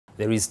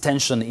There is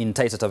tension in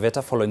Taita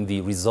Taveta following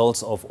the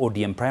results of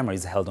ODM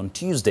primaries held on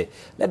Tuesday.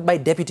 Led by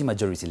Deputy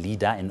Majority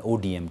Leader and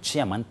ODM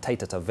Chairman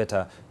Taita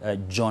Taveta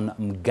John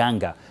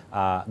Maghanga,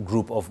 a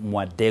group of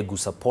Mwadeghu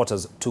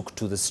supporters took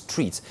to the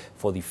streets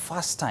for the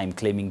first time,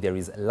 claiming there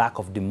is lack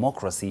of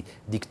democracy,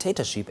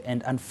 dictatorship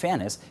and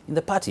unfairness in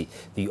the party.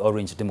 The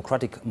Orange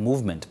Democratic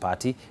Movement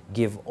Party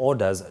gave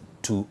orders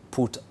to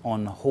put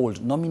on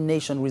hold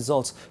nomination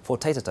results for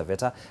Taita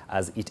Taveta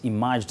as it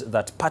emerged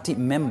that party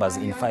members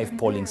in 5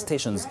 polling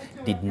stations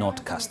did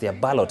not cast their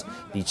ballot.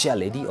 The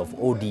chairlady of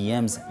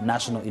ODM's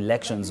National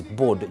Elections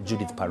Board,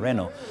 Judith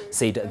Pareno,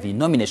 said the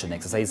nomination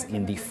exercise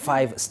in the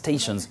 5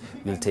 stations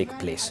will take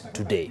place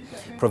today.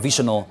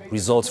 Provisional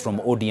results from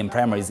ODM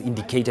primaries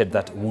indicated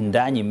that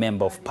Wundanyi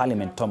Member of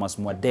Parliament Thomas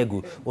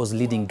Mwadeghu was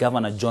leading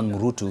Governor John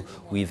Mrutu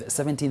with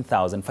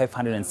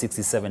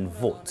 17,567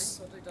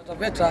 votes.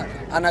 Taveta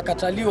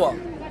anakataliwa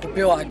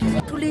kupewa haki.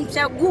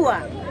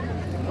 Tulimchagua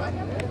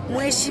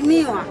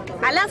mheshimiwa,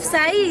 alafu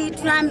saa hii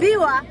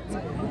tunaambiwa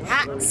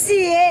si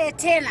yeye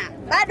tena.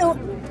 Bado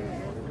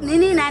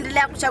nini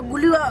inaendelea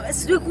kuchaguliwa,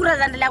 sijui kura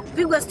zinaendelea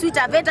kupigwa, sijui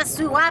Taveta,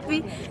 sijui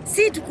wapi.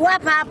 Si tuko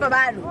hapa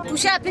bado.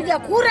 Tushapiga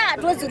kura,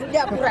 hatuwezi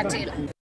rudia kura tena.